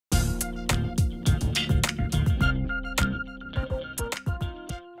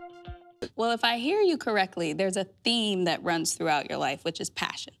Well, if I hear you correctly, there's a theme that runs throughout your life, which is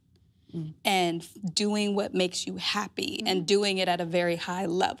passion. And doing what makes you happy and doing it at a very high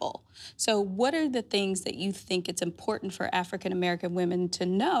level. So what are the things that you think it's important for African-American women to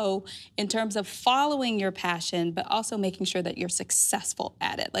know in terms of following your passion, but also making sure that you're successful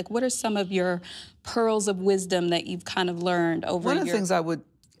at it? Like, what are some of your pearls of wisdom that you've kind of learned over One of the things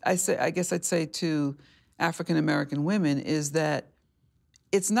I guess I'd say to African-American women is that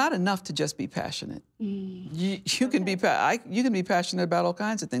it's not enough to just be passionate. You can be passionate about all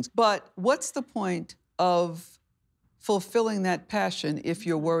kinds of things. But what's the point of fulfilling that passion if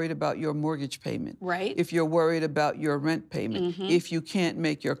you're worried about your mortgage payment? Right. If you're worried about your rent payment, if you can't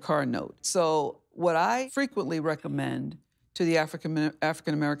make your car note. So what I frequently recommend to the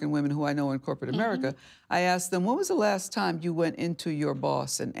African-American women who I know in corporate America, I ask them, when was the last time you went into your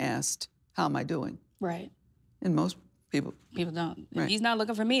boss and asked, how am I doing? Right. And most people don't. Right. If he's not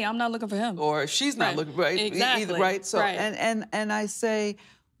looking for me, I'm not looking for him. Or she's not looking, right? Exactly. Either, right? So, right. And I say,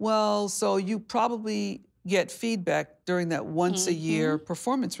 well, so you probably get feedback during that once a year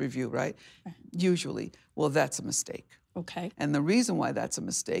performance review, right? Usually. Well, that's a mistake. Okay. And the reason why that's a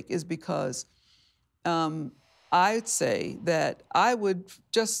mistake is because I'd say that I would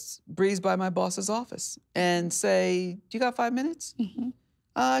just breeze by my boss's office and say, do you got 5 minutes?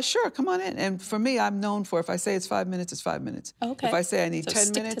 Sure, come on in. And for me, I'm known for, if I say it's 5 minutes, it's 5 minutes. Okay. If I say I need So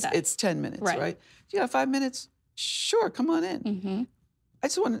 10 minutes, it's 10 minutes, right? You got 5 minutes? Sure, come on in. I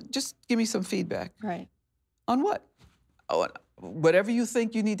just want to, give me some feedback. Right. On what? Oh, whatever you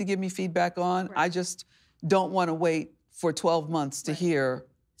think you need to give me feedback on, I just don't want to wait for 12 months to hear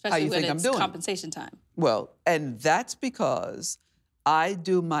how you think I'm doing. Compensation time. Well, and that's because I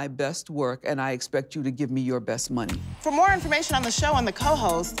do my best work, and I expect you to give me your best money. For more information on the show and the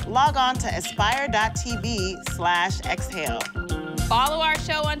co-host, log on to aspire.tv/exhale. Follow our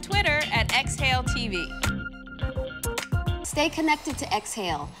show on Twitter at Exhale TV. Stay connected to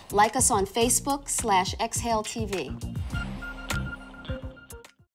Exhale. Like us on Facebook /Exhale TV.